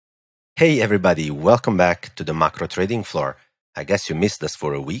Hey everybody, welcome back to the macro trading floor. I guess you missed us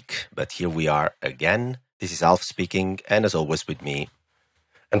for a week, but here we are again. This is Alf speaking, and as always with me,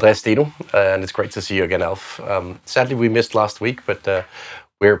 Andreas Steno, and it's great to see you again, Alf. Sadly, we missed last week, but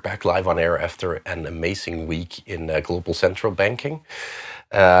we're back live on air after an amazing week in global central banking,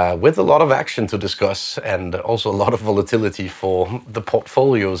 with a lot of action to discuss and also a lot of volatility for the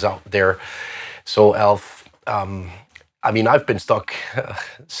portfolios out there. So, Alf, I've been stuck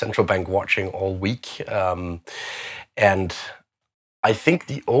central bank watching all week, and I think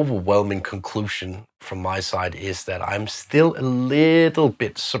the overwhelming conclusion from my side is that I'm still a little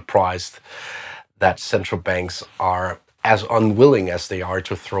bit surprised that central banks are as unwilling as they are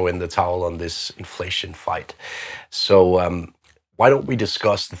to throw in the towel on this inflation fight. So why don't we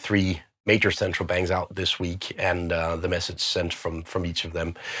discuss the three major central banks out this week and the message sent from each of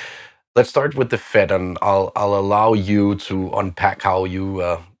them? Let's start with the Fed, and I'll allow you to unpack how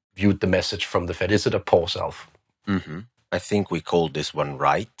you viewed the message from the Fed. Is it a pause, Alf? I think we called this one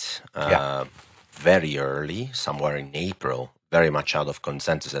right very early, somewhere in April, very much out of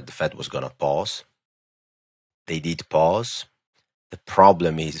consensus that the Fed was going to pause. They did pause. The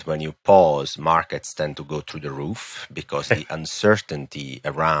problem is when you pause, markets tend to go through the roof because the uncertainty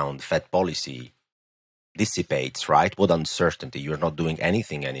around Fed policy dissipates, right? What uncertainty? You're not doing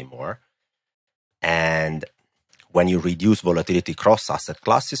anything anymore. And when you reduce volatility across asset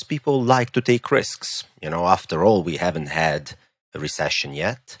classes, people like to take risks. After all, we haven't had a recession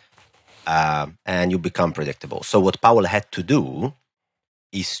yet, and you become predictable. So what Powell had to do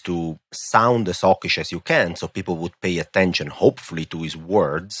is to sound as hawkish as you can so people would pay attention, hopefully, to his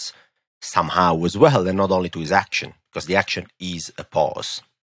words somehow as well, and not only to his action, because the action is a pause.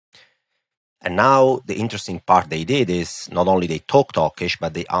 And now the interesting part they did is not only they talked hawkish,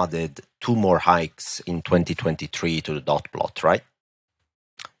 but they added 2 more hikes in 2023 to the dot plot, right?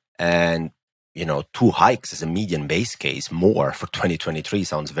 And, 2 hikes as a median base case, more for 2023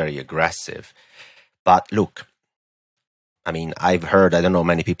 sounds very aggressive. But look, I've heard, I don't know,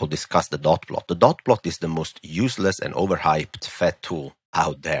 many people discuss the dot plot. The dot plot is the most useless and overhyped Fed tool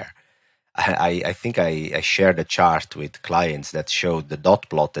out there. I think I shared a chart with clients that showed the dot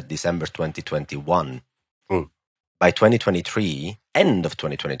plot at December 2021. By 2023, end of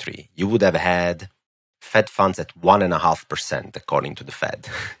 2023, you would have had Fed funds at 1.5%, according to the Fed.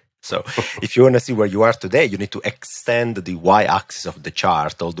 So if you want to see where you are today, you need to extend the y-axis of the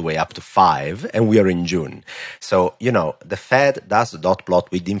chart all the way up to 5, and we are in June. So, the Fed does the dot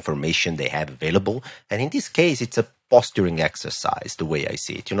plot with the information they have available, and in this case, it's a posturing exercise, the way I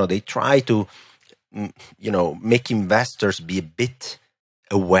see it. They try to, make investors be a bit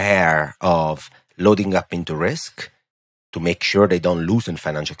aware of loading up into risk to make sure they don't loosen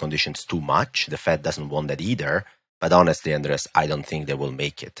financial conditions too much. The Fed doesn't want that either. But honestly, Andres, I don't think they will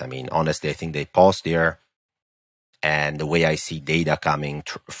make it. Honestly, I think they paused there. And the way I see data coming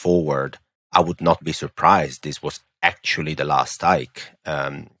forward, I would not be surprised this was actually the last hike.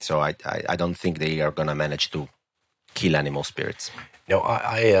 So I don't think they are going to manage to kill animal spirits. No,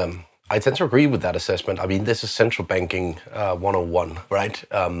 I tend to agree with that assessment. This is central banking 101, right?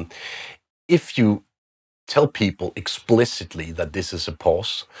 If you tell people explicitly that this is a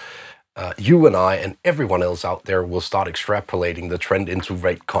pause, you and I and everyone else out there will start extrapolating the trend into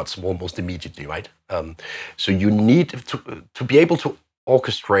rate cuts almost immediately, right? So you need to be able to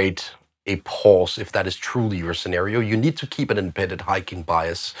orchestrate a pause, if that is truly your scenario. You need to keep an embedded hiking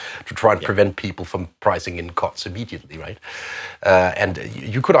bias to try and prevent people from pricing in cuts immediately, right? And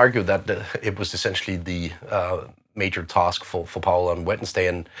you could argue that it was essentially the major task for Powell on Wednesday,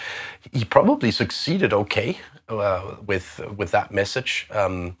 and he probably succeeded okay with that message.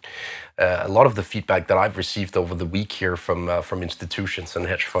 A lot of the feedback that I've received over the week here from institutions and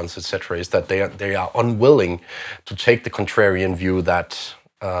hedge funds, etc., is that they are unwilling to take the contrarian view that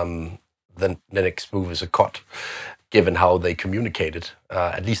the next move is a cut, given how they communicated.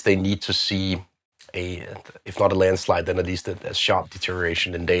 At least they need to see if not a landslide, then at least a sharp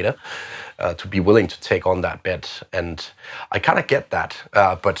deterioration in data to be willing to take on that bet. And I kind of get that,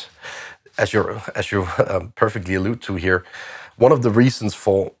 but as you perfectly allude to here, one of the reasons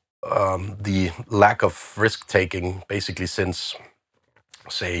for the lack of risk taking, basically since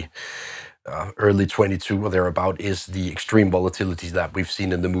say early 22 or thereabout, is the extreme volatility that we've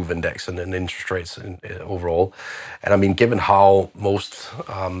seen in the MOVE index and in interest rates overall. And given how most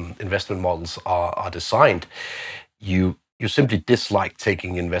investment models are designed, you simply dislike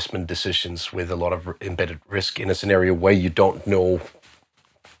taking investment decisions with a lot of embedded risk in a scenario where you don't know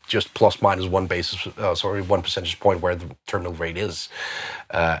just plus minus 1 percentage point where the terminal rate is.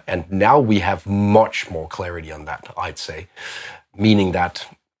 And now we have much more clarity on that, I'd say, meaning that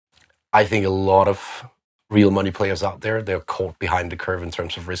I think a lot of real money players out there, they're caught behind the curve in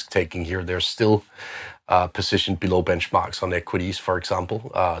terms of risk taking here. They're still positioned below benchmarks on equities, for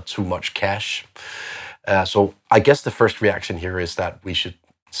example, too much cash. So I guess the first reaction here is that we should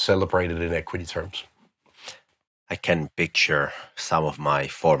celebrate it in equity terms. I can picture some of my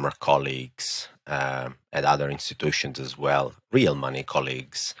former colleagues at other institutions as well, real money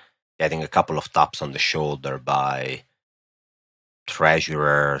colleagues, getting a couple of taps on the shoulder by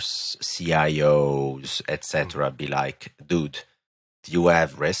treasurers, CIOs, etc. Be like, dude, do you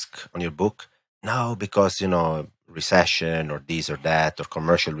have risk on your book? No, because, recession or this or that, or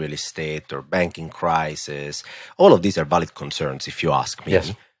commercial real estate or banking crisis, all of these are valid concerns if you ask me.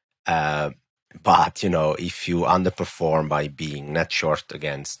 Yes. But, if you underperform by being net short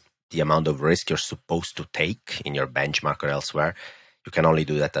against the amount of risk you're supposed to take in your benchmark or elsewhere, you can only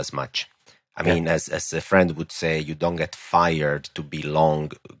do that as much. I mean, as a friend would say, you don't get fired to be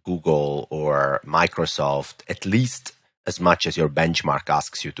long Google or Microsoft, at least as much as your benchmark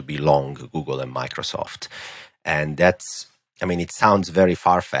asks you to be long Google and Microsoft. And that's, it sounds very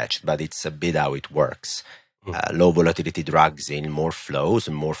far-fetched, but it's a bit how it works. Low volatility drags in more flows,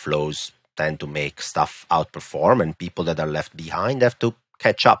 and more flows tend to make stuff outperform, and people that are left behind have to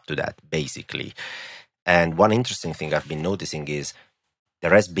catch up to that, basically. And one interesting thing I've been noticing is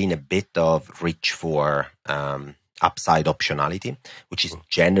there has been a bit of reach for upside optionality, which is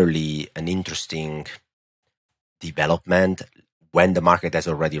generally an interesting development when the market has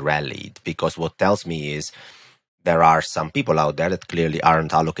already rallied, because what tells me is there are some people out there that clearly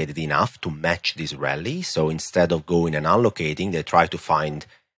aren't allocated enough to match this rally. So instead of going and allocating, they try to find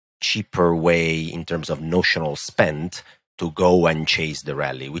cheaper way in terms of notional spend to go and chase the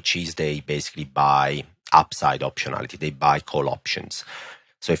rally, which is they basically buy upside optionality. They buy call options.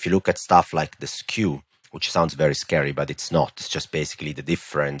 So if you look at stuff like the skew, which sounds very scary, but it's not. It's just basically the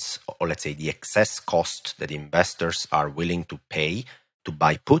difference, or let's say the excess cost that investors are willing to pay to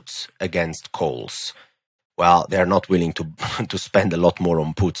buy puts against calls. Well, they're not willing to to spend a lot more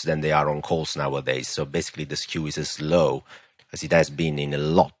on puts than they are on calls nowadays. So basically the skew is as low as it has been in a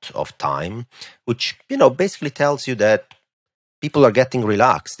lot of time, which, basically tells you that people are getting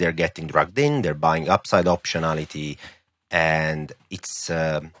relaxed. They're getting dragged in, they're buying upside optionality, and it's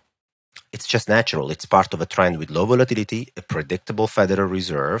just natural. It's part of a trend with low volatility, a predictable Federal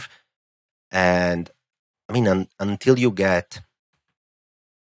Reserve. And until you get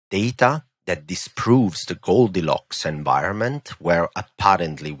data that disproves the Goldilocks environment where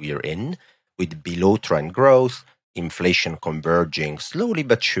apparently we're in, with below trend growth, inflation converging slowly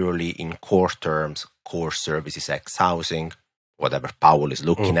but surely in core terms, core services ex housing, whatever Powell is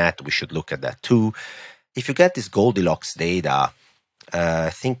looking at, we should look at that too. If you get this Goldilocks data, I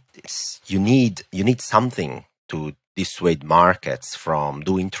think you need something to dissuade markets from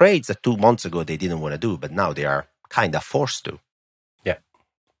doing trades that 2 months ago they didn't want to do, but now they are kind of forced to.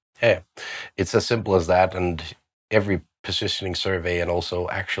 Yeah, it's as simple as that. And every positioning survey and also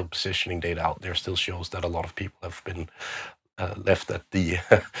actual positioning data out there still shows that a lot of people have been left at the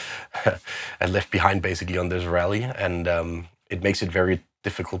and left behind basically on this rally, and it makes it very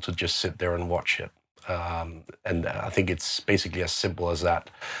difficult to just sit there and watch it. And I think it's basically as simple as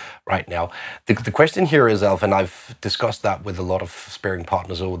that right now. The question here is, Alf, and I've discussed that with a lot of sparring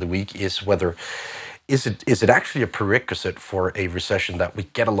partners over the week, is whether is it actually a prerequisite for a recession that we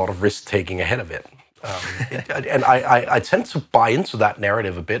get a lot of risk taking ahead of it? And I tend to buy into that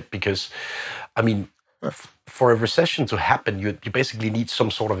narrative a bit because, for a recession to happen, you basically need some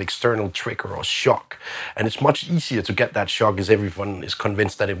sort of external trigger or shock. And it's much easier to get that shock as everyone is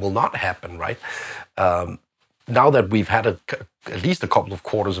convinced that it will not happen, right? Now that we've had at least a couple of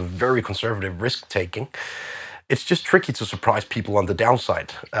quarters of very conservative risk taking, it's just tricky to surprise people on the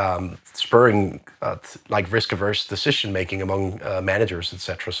downside, spurring like risk-averse decision-making among managers,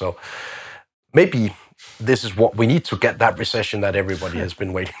 etc. So maybe this is what we need to get that recession that everybody has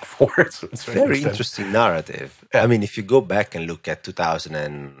been waiting for. It's a very interesting narrative. Yeah. If you go back and look at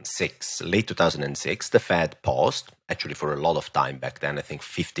 2006, late 2006, the Fed paused, actually for a lot of time back then, I think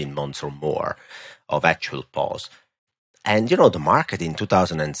 15 months or more of actual pause. And, the market in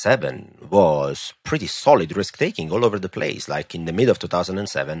 2007 was pretty solid risk-taking all over the place. Like in the middle of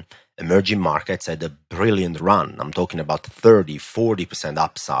 2007, emerging markets had a brilliant run. I'm talking about 30, 40%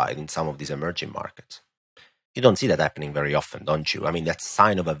 upside in some of these emerging markets. You don't see that happening very often, don't you? That's a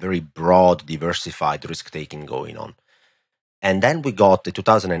sign of a very broad, diversified risk-taking going on. And then we got the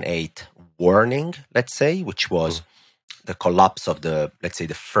 2008 warning, let's say, which was the collapse of the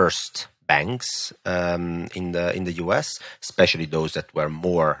first banks in the US, especially those that were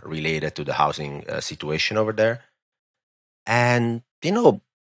more related to the housing situation over there. And,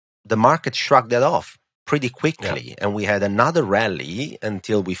 the market shrugged that off pretty quickly, and we had another rally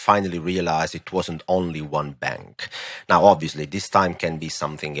until we finally realized it wasn't only one bank. Now, obviously, this time can be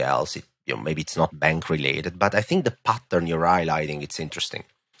something else. Maybe it's not bank related, but I think the pattern you're highlighting, it's interesting.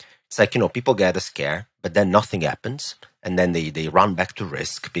 It's like, people get a scare, but then nothing happens. And then they run back to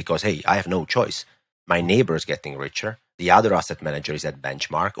risk because, hey, I have no choice. My neighbor is getting richer. The other asset manager is at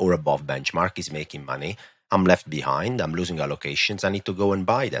benchmark or above benchmark, is making money. I'm left behind. I'm losing allocations. I need to go and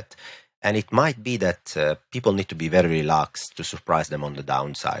buy that. And it might be that people need to be very relaxed to surprise them on the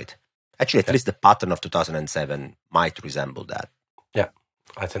downside. Actually, at least the pattern of 2007 might resemble that. Yeah,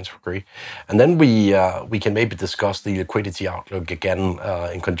 I tend to agree. And then we can maybe discuss the liquidity outlook again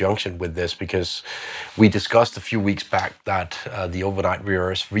in conjunction with this, because we discussed a few weeks back that the overnight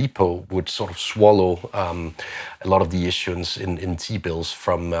reverse repo would sort of swallow a lot of the issuance in T-bills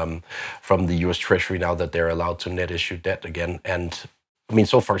from the U.S. Treasury now that they're allowed to net issue debt again. And I mean,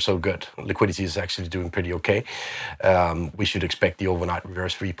 so far so good. Liquidity is actually doing pretty okay. We should expect the overnight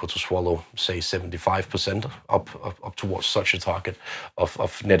reverse repo to swallow, say, 75% up towards such a target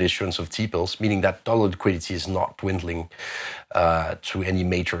of net issuance of T-bills, meaning that dollar liquidity is not dwindling to any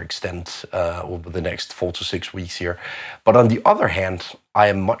major extent over the next 4 to 6 weeks here. But on the other hand, I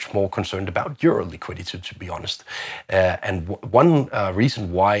am much more concerned about euro liquidity, to be honest. And one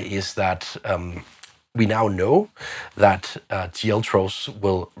reason why is that we now know that TLTROs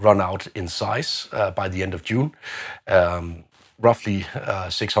will run out in size by the end of June. Roughly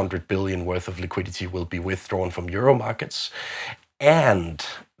 600 billion worth of liquidity will be withdrawn from euro markets. And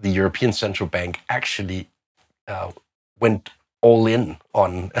the European Central Bank actually went all in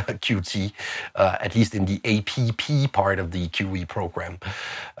on QT, at least in the APP part of the QE program.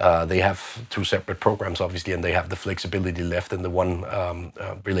 They have two separate programs, obviously, and they have the flexibility left in the one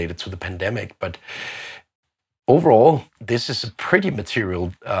related to the pandemic. But overall, this is a pretty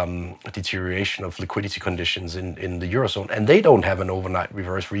material deterioration of liquidity conditions in the Eurozone, and they don't have an overnight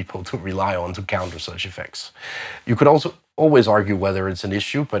reverse repo to rely on to counter such effects. You could also always argue whether it's an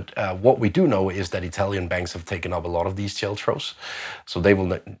issue, but what we do know is that Italian banks have taken up a lot of these TLTROs, so they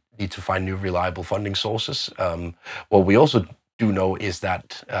will need to find new reliable funding sources. What we also do know is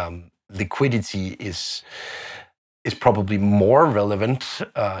that liquidity is probably more relevant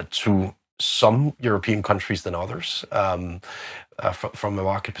to some European countries than others from a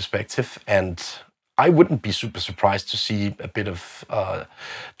market perspective. And I wouldn't be super surprised to see a bit of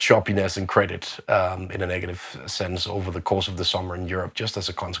choppiness in credit in a negative sense over the course of the summer in Europe, just as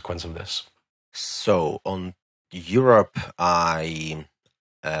a consequence of this. So on Europe, I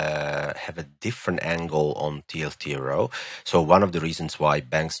have a different angle on TLTRO. So one of the reasons why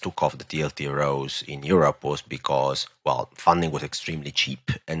banks took off the TLTROs in Europe was because, well, funding was extremely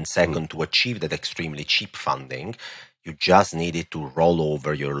cheap. And second, to achieve that extremely cheap funding, you just needed to roll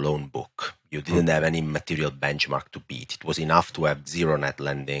over your loan book. You didn't have any material benchmark to beat. It was enough to have zero net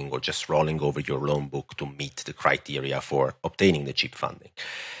lending or just rolling over your loan book to meet the criteria for obtaining the cheap funding.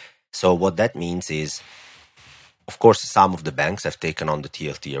 So what that means is, of course, some of the banks have taken on the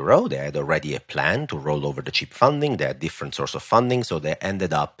TLTRO. They had already a plan to roll over the cheap funding. They had different sources of funding, so they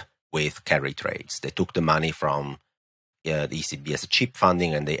ended up with carry trades. They took the money from the ECB as a cheap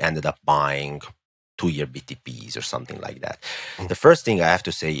funding, and they ended up buying 2-year BTPs or something like that. The first thing I have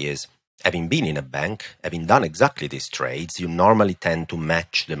to say is, having been in a bank, having done exactly these trades, you normally tend to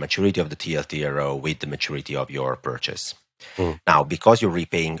match the maturity of the TLTRO with the maturity of your purchase. Now, because you're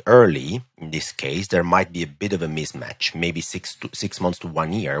repaying early, in this case, there might be a bit of a mismatch, maybe 6 months to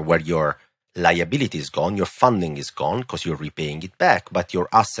 1 year, where your liability is gone, your funding is gone because you're repaying it back, but your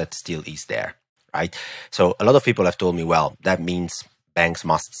asset still is there, right? So a lot of people have told me, well, that means banks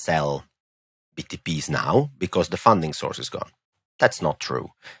must sell BTPs now because the funding source is gone. That's not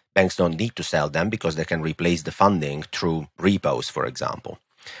true. Banks don't need to sell them because they can replace the funding through repos, for example.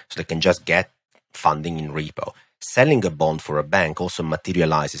 So they can just get funding in repo. Selling a bond for a bank also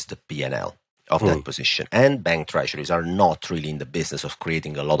materializes the P&L of that position. And bank treasuries are not really in the business of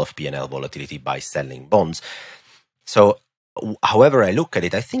creating a lot of P&L volatility by selling bonds. So however I look at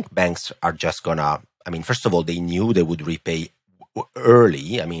it, I think banks are just gonna, first of all, they knew they would repay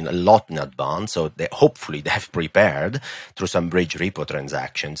early, a lot in advance. So hopefully they have prepared through some bridge repo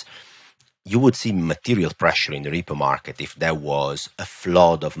transactions. You would see material pressure in the repo market if there was a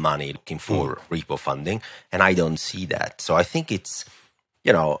flood of money looking for repo funding, and I don't see that. So I think it's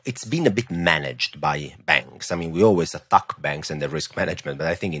been a bit managed by banks. We always attack banks and their risk management, but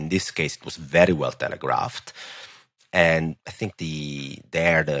I think in this case it was very well telegraphed. And I think the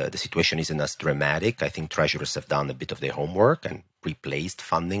situation isn't as dramatic. I think treasurers have done a bit of their homework and replaced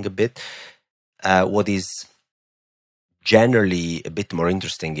funding a bit. What is generally a bit more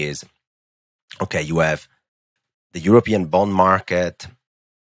interesting is, okay, you have the European bond market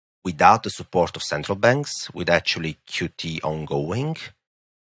without the support of central banks, with actually QT ongoing.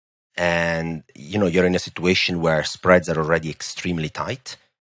 And, you're in a situation where spreads are already extremely tight.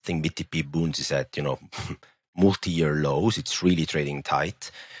 I think BTP Bunds is at, multi-year lows. It's really trading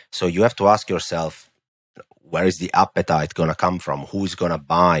tight. So you have to ask yourself, where is the appetite going to come from? Who's going to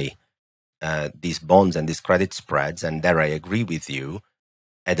buy these bonds and these credit spreads? And there I agree with you,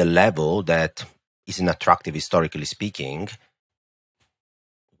 at a level that isn't attractive historically speaking,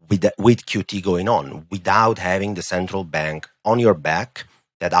 with QT going on, without having the central bank on your back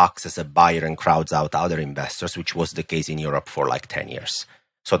that acts as a buyer and crowds out other investors, which was the case in Europe for like 10 years.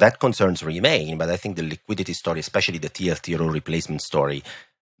 So that concerns remain, but I think the liquidity story, especially the TLTRO replacement story,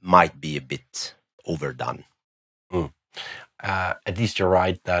 might be a bit overdone. At least you're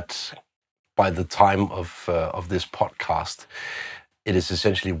right that by the time of this podcast, it is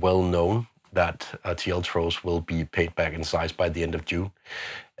essentially well known that TLTROs will be paid back in size by the end of June.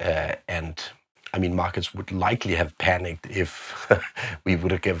 And I mean, markets would likely have panicked if we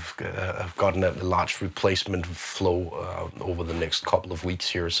would have gotten a large replacement flow over the next couple of weeks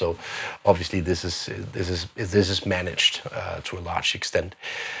here. So obviously this is managed to a large extent.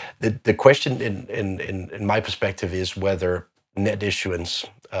 The question in my perspective is whether net issuance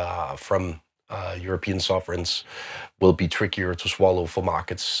from European sovereigns will be trickier to swallow for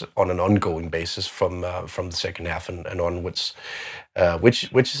markets on an ongoing basis from the second half and onwards,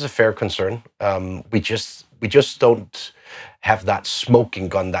 which is a fair concern. We just don't have that smoking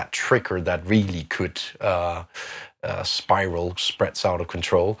gun, that trigger that really could spiral spreads out of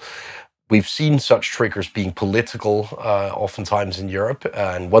control. We've seen such triggers being political, oftentimes in Europe.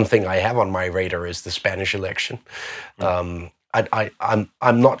 And one thing I have on my radar is the Spanish election. I'm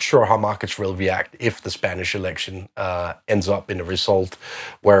not sure how markets will react if the Spanish election ends up in a result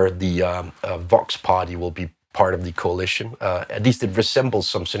where the Vox party will be part of the coalition. At least it resembles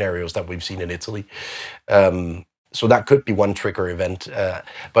some scenarios that we've seen in Italy. So that could be one trigger event.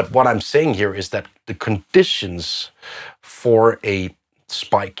 But what I'm saying here is that the conditions for a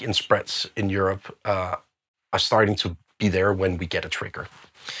spike in spreads in Europe are starting to be there when we get a trigger.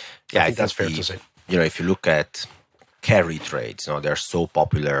 Yeah, I think that's fair to say. If you look at carry trades, they're so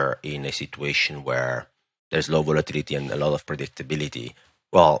popular in a situation where there's low volatility and a lot of predictability.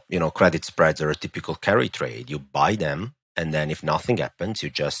 Well, credit spreads are a typical carry trade. You buy them, and then if nothing happens, you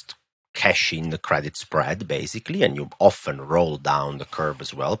just cash in the credit spread, basically, and you often roll down the curve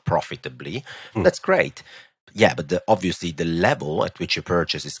as well, profitably. That's great. Yeah, but obviously the level at which you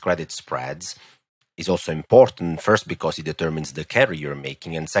purchase these credit spreads is also important, first because it determines the carry you're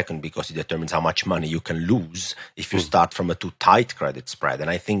making, and second because it determines how much money you can lose if you start from a too tight credit spread. And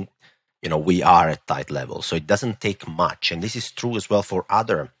I think, we are at tight levels, so it doesn't take much. And this is true as well for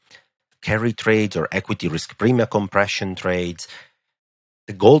other carry trades or equity risk premium compression trades.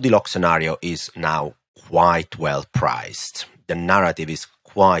 The Goldilocks scenario is now quite well priced. The narrative is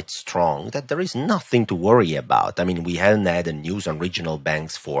quite strong that there is nothing to worry about. I mean, we haven't had a news on regional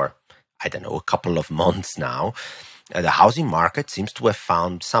banks for, I don't know, a couple of months now. The housing market seems to have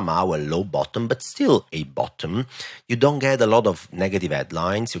found somehow a low bottom, but still a bottom. You don't get a lot of negative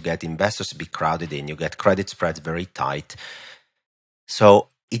headlines. You get investors be crowded in. You get credit spreads very tight. So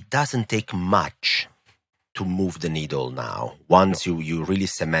it doesn't take much to move the needle now, once you really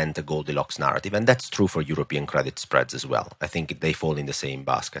cement the Goldilocks narrative. And that's true for European credit spreads as well. I think they fall in the same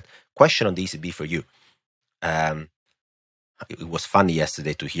basket. Question on the ECB for you. It was funny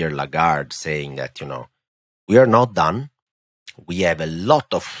yesterday to hear Lagarde saying that, we are not done. We have a lot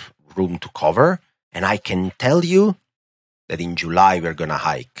of room to cover. And I can tell you that in July, we're going to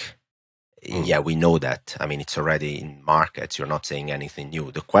hike. Yeah, we know that. I mean, it's already in markets. You're not saying anything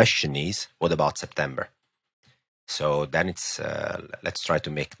new. The question is, what about September? So then it's, let's try to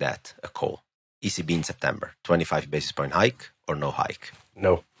make that a call. ECB in September, 25 basis point hike or no hike?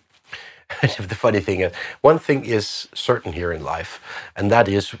 No. The funny thing is, one thing is certain here in life, and that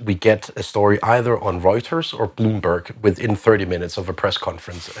is we get a story either on Reuters or Bloomberg within 30 minutes of a press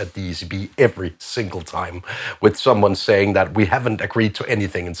conference at the ECB every single time, with someone saying that we haven't agreed to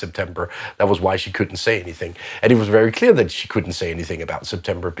anything in September. That was why she couldn't say anything. And it was very clear that she couldn't say anything about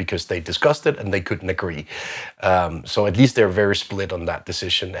September because they discussed it and they couldn't agree. So at least they're very split on that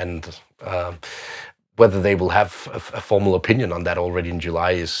decision. And whether they will have a formal opinion on that already in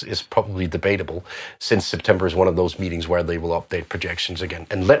July is probably debatable, since September is one of those meetings where they will update projections again.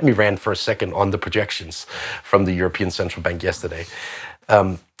 And let me rant for a second on the projections from the European Central Bank yesterday.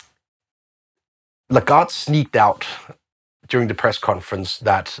 Lagarde sneaked out during the press conference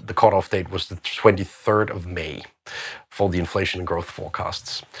that the cutoff date was the 23rd of May for the inflation and growth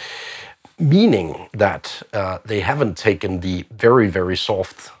forecasts, meaning that they haven't taken the very, very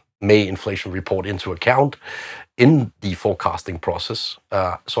soft May inflation report into account in the forecasting process.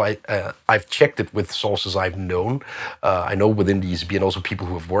 So I've checked it with sources I've known. I know within the ECB and also people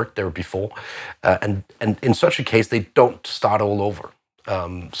who have worked there before. And in such a case, they don't start all over.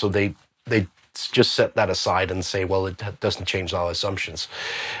 So they just set that aside and say, well, it doesn't change our assumptions.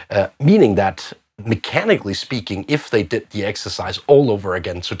 Meaning that mechanically speaking, if they did the exercise all over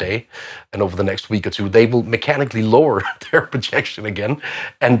again today and over the next week or two, they will mechanically lower their projection again,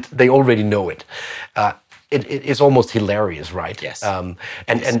 and they already know it. It's almost hilarious, right? Yes.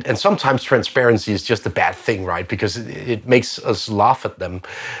 And sometimes transparency is just a bad thing, right? Because it makes us laugh at them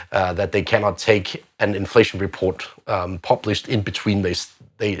that they cannot take an inflation report published in between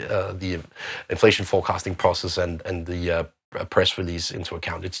the inflation forecasting process and the press release into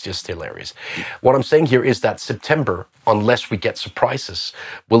account. It's just hilarious. What I'm saying here is that September, unless we get surprises,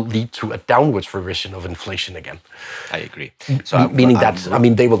 will lead to a downwards revision of inflation again. I agree. So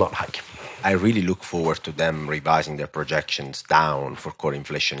meaning they will not hike. I really look forward to them revising their projections down for core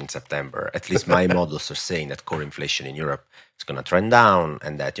inflation in September. At least my models are saying that core inflation in Europe is going to trend down,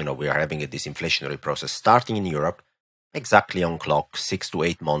 and that we are having a disinflationary process starting in Europe exactly on clock 6 to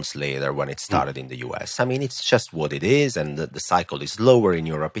 8 months later when it started in the US. I mean, it's just what it is, and the cycle is lower in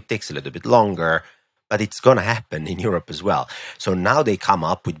Europe. It takes a little bit longer, but it's going to happen in Europe as well. So now they come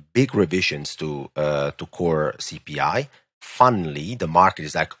up with big revisions to core CPI. Funnily, the market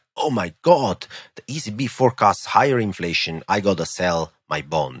is like, oh my God, the ECB forecasts higher inflation. I got to sell my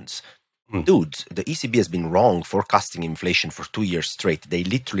bonds. Dude, the ECB has been wrong forecasting inflation for 2 years straight. They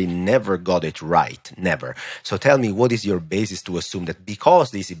literally never got it right. Never. So tell me, what is your basis to assume that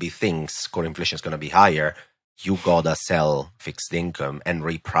because the ECB thinks core inflation is going to be higher, you got to sell fixed income and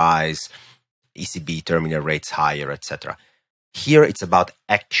reprice ECB terminal rates higher, etc.? Here, it's about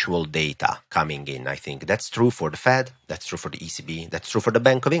actual data coming in, I think. That's true for the Fed. That's true for the ECB. That's true for the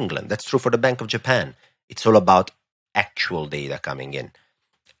Bank of England. That's true for the Bank of Japan. It's all about actual data coming in.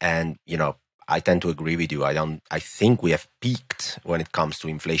 And, I tend to agree with you. I think we have peaked when it comes to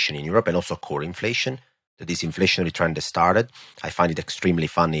inflation in Europe and also core inflation. The disinflationary trend has started. I find it extremely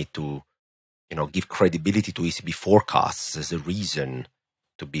funny to, give credibility to ECB forecasts as a reason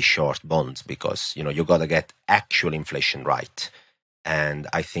to be short bonds, because you got to get actual inflation right. And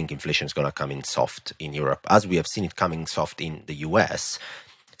I think inflation is going to come in soft in Europe, as we have seen it coming soft in the US.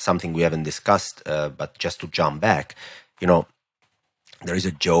 Something we haven't discussed, but just to jump back, there is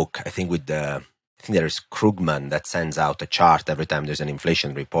a joke, I think there is Krugman that sends out a chart every time there's an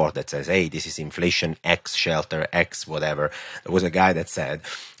inflation report that says, hey, this is inflation X shelter, X whatever. There was a guy that said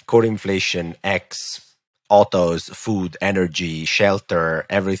core inflation X autos, food, energy, shelter,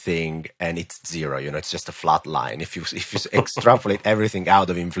 everything, and it's zero. It's just a flat line. If you extrapolate everything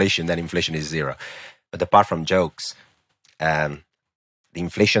out of inflation, then inflation is zero. But apart from jokes, the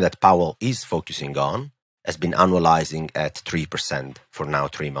inflation that Powell is focusing on has been annualizing at 3% for now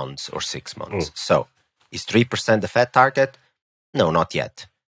 3 months or 6 months. So is 3% the Fed target? No, not yet.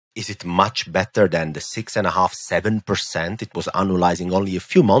 Is it much better than the 6.5%, 7% it was annualizing only a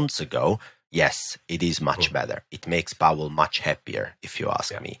few months ago? Yes, it is much better. It makes Powell much happier, if you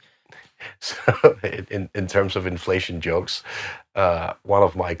ask me. So in terms of inflation jokes, one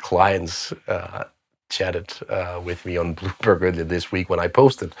of my clients chatted with me on Bloomberg earlier this week when I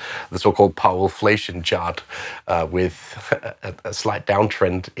posted the so-called Powellflation chart with a slight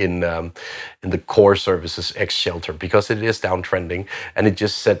downtrend in the core services ex shelter, because it is downtrending, and it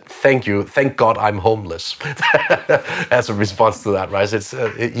just said, thank God I'm homeless as a response to that, right?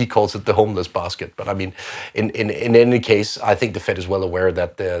 He calls it the homeless basket. But I mean, in any case, I think the Fed is well aware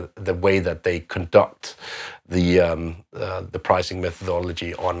that the way that they conduct the pricing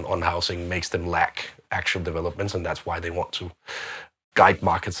methodology on housing makes them lack actual developments, and that's why they want to guide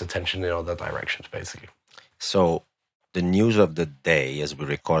markets' attention in other directions, basically. So the news of the day, as we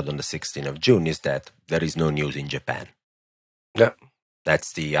record on the 16th of June, is that there is no news in Japan. Yeah.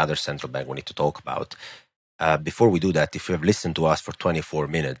 That's the other central bank we need to talk about. Before we do that, if you have listened to us for 24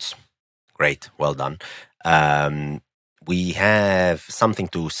 minutes, great, well done. We have something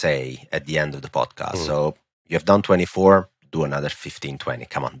to say at the end of the podcast. So you have done 24, do another 15, 20.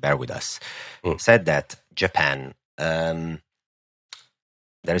 Come on, bear with us. Said that Japan, there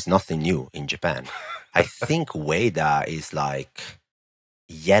is nothing new in Japan. I think Ueda is like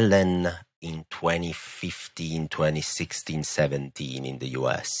Yellen in 2015, 2016, 17 in the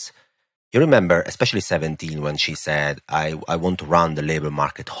US. You remember, especially 17, when she said, I want to run the labor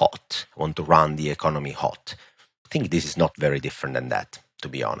market hot. I want to run the economy hot. think this is not very different than that, to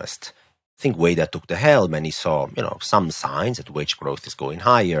be honest. I think Ueda took the helm and he saw, some signs that wage growth is going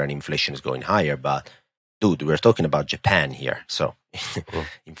higher and inflation is going higher. But dude, we're talking about Japan here. So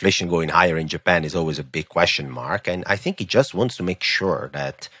inflation going higher in Japan is always a big question mark. And I think he just wants to make sure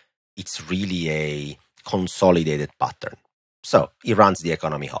that it's really a consolidated pattern. So he runs the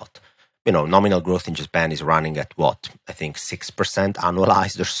economy hot. Nominal growth in Japan is running at what? I think 6%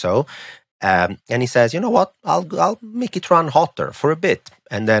 annualized or so. And he says, you know what, I'll make it run hotter for a bit.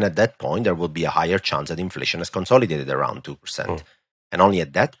 And then at that point, there will be a higher chance that inflation is consolidated around 2%. And only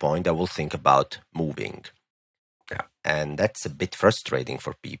at that point, I will think about moving. Yeah. And that's a bit frustrating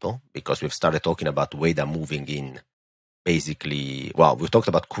for people because we've started talking about Ueda moving in. Basically, we've talked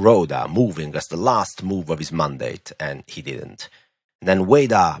about Kuroda moving as the last move of his mandate, and he didn't. And then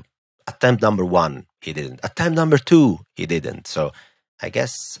Ueda, attempt number 1, he didn't. Attempt number 2, he didn't. So I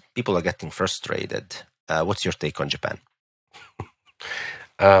guess people are getting frustrated. What's your take on Japan?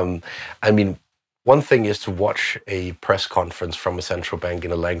 I mean, one thing is to watch a press conference from a central bank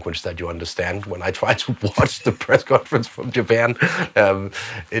in a language that you understand. When I try to watch the press conference from Japan,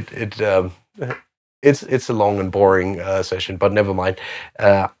 it's a long and boring session. But never mind.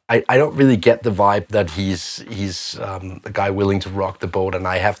 I don't really get the vibe that he's a guy willing to rock the boat, and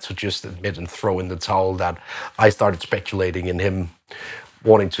I have to just admit and throw in the towel that I started speculating in him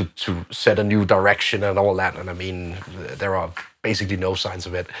wanting to set a new direction and all that. And I mean, there are basically no signs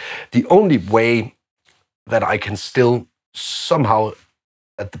of it. The only way that I can still somehow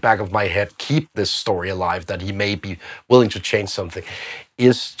at the back of my head keep this story alive that he may be willing to change something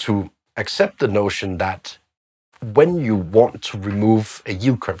is to accept the notion that when you want to remove a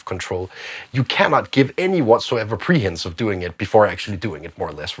yield curve control, you cannot give any whatsoever prehense of doing it before actually doing it, more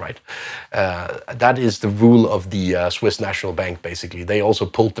or less, right? That is the rule of the Swiss National Bank, basically. They also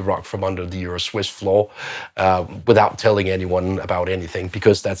pulled the rug from under the Euro-Swiss floor without telling anyone about anything,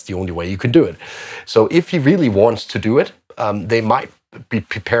 because that's the only way you can do it. So if he really wants to do it, they might be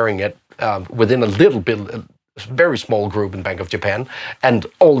preparing it within a little bit, very small group in Bank of Japan, and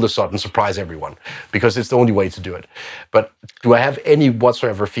all of a sudden surprise everyone, because it's the only way to do it. But do I have any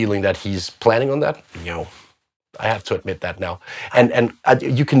whatsoever feeling that he's planning on that? No. I have to admit that now. And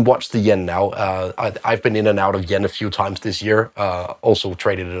you can watch the yen now. I've been in and out of yen a few times this year, also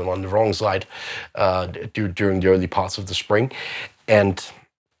traded it on the wrong side during the early parts of the spring. And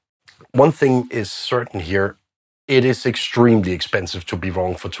one thing is certain here. It is extremely expensive to be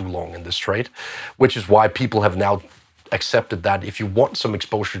wrong for too long in this trade, which is why people have now accepted that if you want some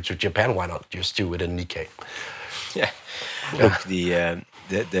exposure to Japan, why not just do it in Nikkei? Yeah. Look,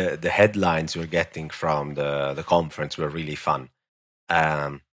 the headlines we're getting from the conference were really fun.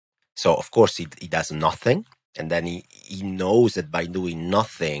 So, of course, he does nothing. And then he knows that by doing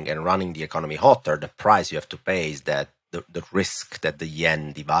nothing and running the economy hotter, the price you have to pay is that the risk that the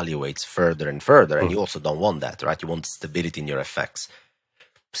yen devaluates further and further. And you also don't want that, right? You want stability in your FX.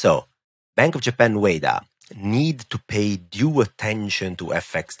 So Bank of Japan Ueda need to pay due attention to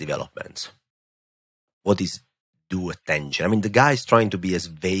FX developments. What is due attention? I mean, the guy is trying to be as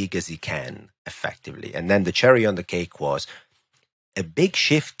vague as he can, effectively. And then the cherry on the cake was a big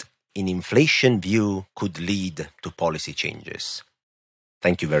shift in inflation view could lead to policy changes.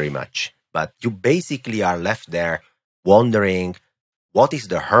 Thank you very much. But you basically are left there wondering what is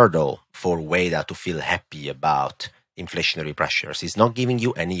the hurdle for Ueda to feel happy about inflationary pressures. He's not giving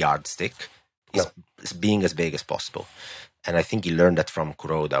you any yardstick. He's being as big as possible. And I think he learned that from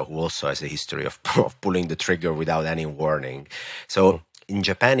Kuroda, who also has a history of pulling the trigger without any warning. So in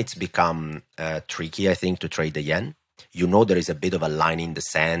Japan, it's become tricky, I think, to trade the yen. You know, there is a bit of a line in the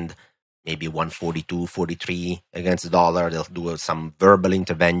sand, maybe 142, 43 against the dollar. They'll do some verbal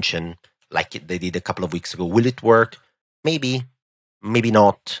intervention like they did a couple of weeks ago. Will it work? Maybe, maybe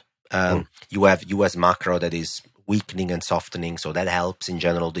not. You have US macro that is weakening and softening, so that helps in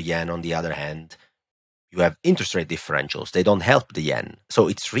general the yen. On the other hand, you have interest rate differentials. They don't help the yen. So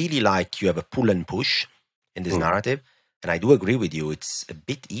it's really like you have a pull and push in this narrative. And I do agree with you. It's a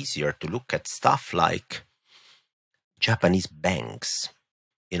bit easier to look at stuff like Japanese banks,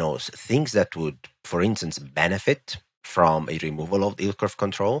 things that would, for instance, benefit from a removal of the yield curve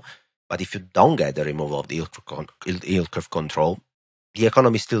control. But if you don't get the removal of the yield curve control, the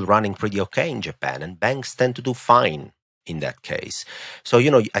economy is still running pretty okay in Japan, and banks tend to do fine in that case. So,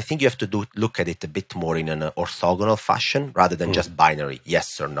 I think you have to look at it a bit more in an orthogonal fashion rather than just binary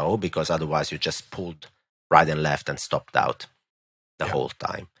yes or no, because otherwise you just pulled right and left and stopped out the whole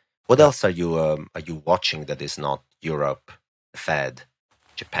time. What else are you watching that is not Europe, Fed,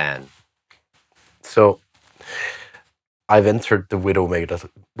 Japan? So I've entered the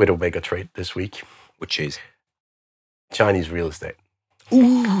Widowmaker trade this week. Which is? Chinese real estate.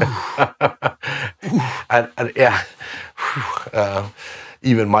 Ooh. And yeah,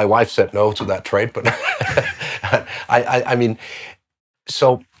 even my wife said no to that trade. But I mean,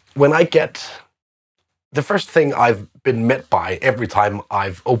 so when I get the first thing I've been met by every time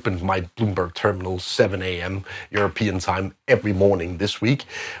I've opened my Bloomberg terminal 7 a.m. European time every morning this week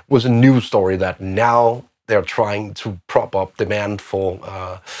was a news story that now they're trying to prop up demand for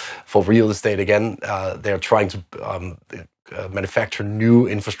real estate again. They're trying to manufacture new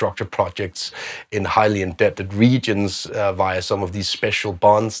infrastructure projects in highly indebted regions via some of these special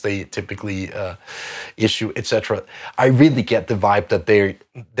bonds they typically issue, etc. I really get the vibe that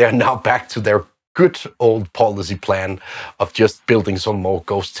they're now back to their good old policy plan of just building some more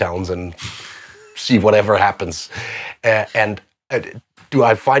ghost towns and see whatever happens. And do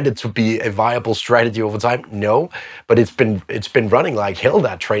I find it to be a viable strategy over time? No, but it's been running like hell,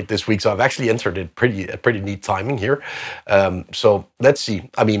 that trade this week. So I've actually entered it pretty neat timing here. So let's see.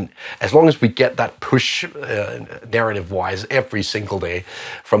 I mean, as long as we get that push narrative-wise every single day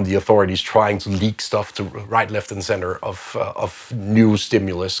from the authorities trying to leak stuff to right, left, and center of new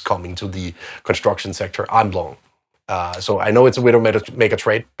stimulus coming to the construction sector, I'm long. So I know it's a way to make a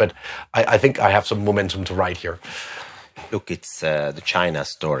trade, but I think I have some momentum to ride here. Look, it's the China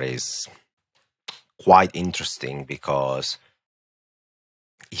story is quite interesting because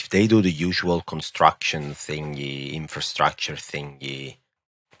if they do the usual construction thingy, infrastructure thingy,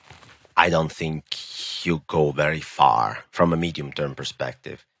 I don't think you go very far from a medium-term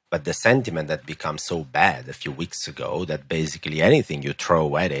perspective. But the sentiment that becomes so bad a few weeks ago that basically anything you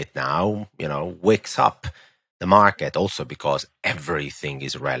throw at it now, wakes up the market, also because everything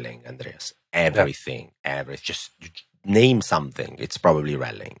is rallying, Andreas. Everything. Just name something, it's probably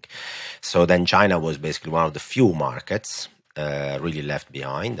rallying. So then China was basically one of the few markets really left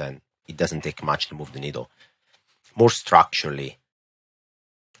behind, and it doesn't take much to move the needle. More structurally,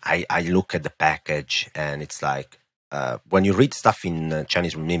 I look at the package and it's like, when you read stuff in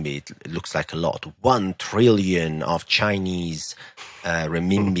Chinese renminbi, it looks like a lot. 1 trillion of Chinese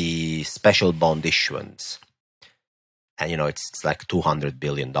renminbi special bond issuance. And, it's like $200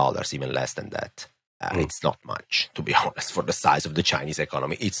 billion, even less than that. It's not much, to be honest, for the size of the Chinese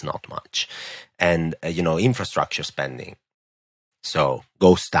economy. It's not much. And, infrastructure spending. So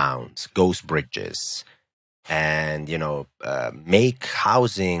ghost towns, ghost bridges, and make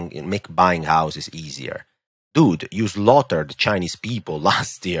buying houses easier. Dude, you slaughtered Chinese people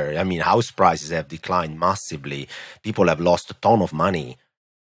last year. I mean, house prices have declined massively. People have lost a ton of money.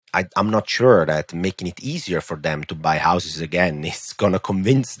 I'm not sure that making it easier for them to buy houses again is going to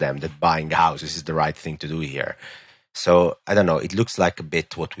convince them that buying houses is the right thing to do here. So, I don't know. It looks like a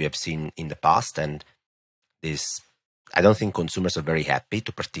bit what we have seen in the past. And I don't think consumers are very happy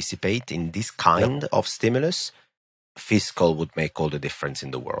to participate in this kind of stimulus. Fiscal would make all the difference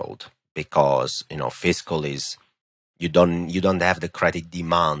in the world because, fiscal is, you don't have the credit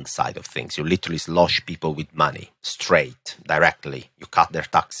demand side of things. You literally slosh people with money straight, directly. You cut their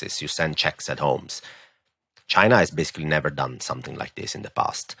taxes, you send checks at homes. China has basically never done something like this in the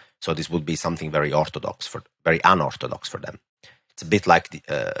past. So this would be something very unorthodox for them. It's a bit like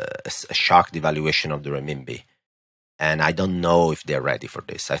a sharp devaluation of the renminbi. And I don't know if they're ready for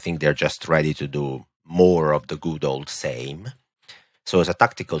this. I think they're just ready to do more of the good old same. So as a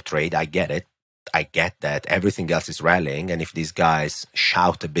tactical trade, I get it. I get that everything else is rallying, and if these guys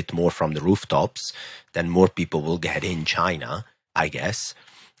shout a bit more from the rooftops, then more people will get in China, I guess.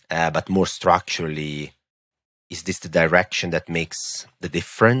 But more structurally, is this the direction that makes the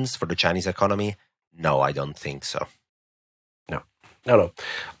difference for the Chinese economy? No, I don't think so. No.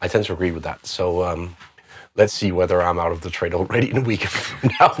 I tend to agree with that. So let's see whether I'm out of the trade already in a week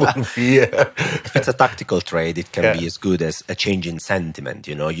from now. If it's a tactical trade, it can be as good as a change in sentiment.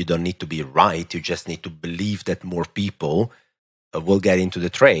 You don't need to be right. You just need to believe that more people will get into the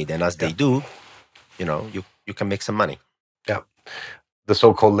trade. And as they do, you can make some money. Yeah. The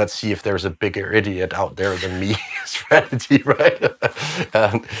so-called "let's see if there's a bigger idiot out there than me" strategy, right?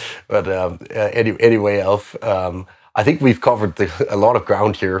 Anyway, Elf, I think we've covered a lot of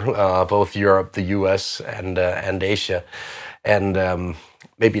ground here, both Europe, the US, and Asia. And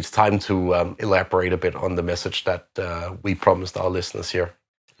maybe it's time to elaborate a bit on the message that we promised our listeners here.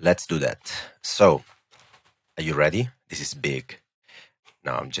 Let's do that. So, are you ready? This is big.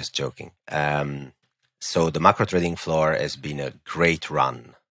 No, I'm just joking. So the macro trading floor has been a great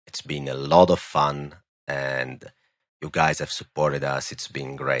run. It's been a lot of fun, and you guys have supported us. It's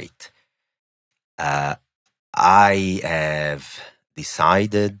been great. I have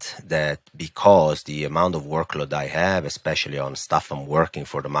decided that because the amount of workload I have, especially on stuff I'm working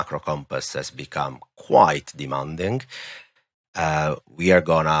for the Macro Compass, has become quite demanding, we are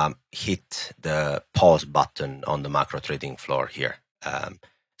gonna hit the pause button on the macro trading floor here.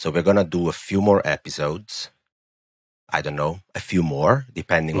 So we're gonna do a few more episodes. I don't know, a few more,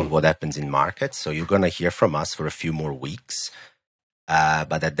 depending on what happens in markets. So you're gonna hear from us for a few more weeks.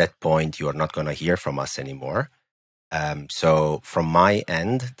 But at that point, you are not gonna hear from us anymore. So from my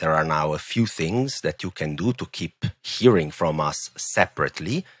end, there are now a few things that you can do to keep hearing from us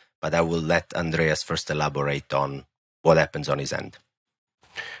separately, but I will let Andreas first elaborate on what happens on his end.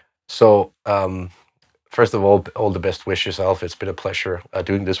 So, first of all the best wishes, Alf. It's been a pleasure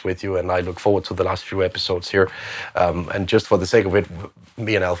doing this with you, and I look forward to the last few episodes here. And just for the sake of it,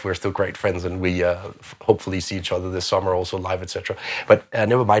 me and Alf, we're still great friends, and we hopefully see each other this summer, also live, etc. But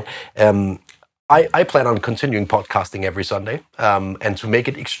never mind. I plan on continuing podcasting every Sunday, and to make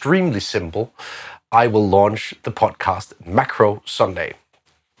it extremely simple, I will launch the podcast Macro Sunday.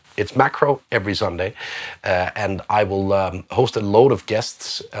 It's macro every Sunday, and I will host a load of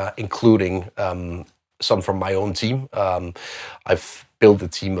guests, including some from my own team. I've built a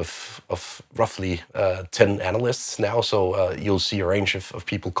team of roughly 10 analysts now, so you'll see a range of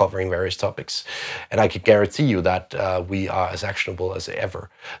people covering various topics. And I can guarantee you that we are as actionable as ever.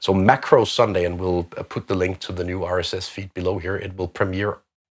 So Macro Sunday, and we'll put the link to the new RSS feed below here. It will premiere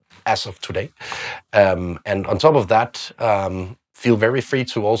as of today. And on top of that, feel very free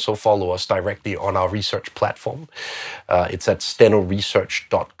to also follow us directly on our research platform. It's at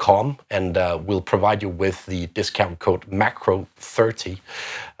stenoresearch.com, and we'll provide you with the discount code MACRO30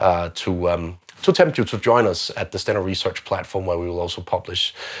 to tempt you to join us at the Steno Research platform, where we will also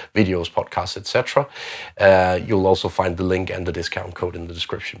publish videos, podcasts, etc. You'll also find the link and the discount code in the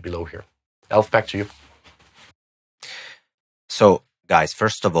description below here. Alf, back to you. So, guys,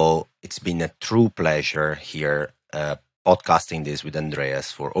 first of all, it's been a true pleasure here podcasting this with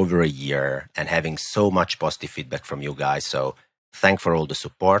Andreas for over a year and having so much positive feedback from you guys. So thanks for all the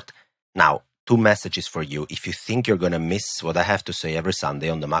support. Now, 2 messages for you. If you think you're going to miss what I have to say every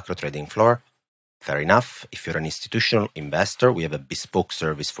Sunday on the macro trading floor, fair enough. If you're an institutional investor, we have a bespoke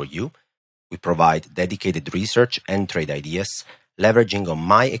service for you. We provide dedicated research and trade ideas, leveraging on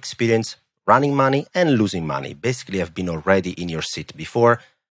my experience running money and losing money. Basically, I've been already in your seat before.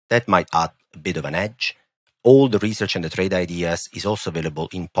 That might add a bit of an edge. All the research and the trade ideas is also available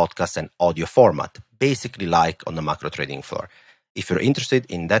in podcast and audio format, basically like on the macro trading floor. If you're interested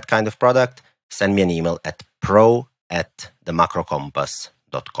in that kind of product, send me an email at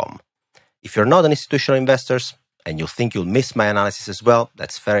pro@themacrocompass.com. If you're not an institutional investor and you think you'll miss my analysis as well,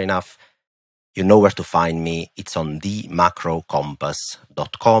 that's fair enough. You know where to find me. It's on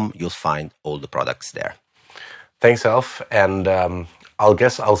themacrocompass.com. You'll find all the products there. Thanks, Alf. And I'll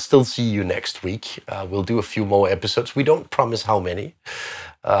guess I'll still see you next week. We'll do a few more episodes. We don't promise how many,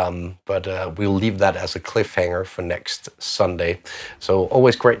 but we'll leave that as a cliffhanger for next Sunday. So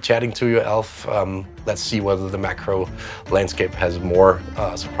always great chatting to you, Alf. Let's see whether the macro landscape has more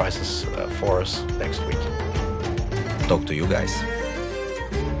surprises for us next week. Talk to you guys.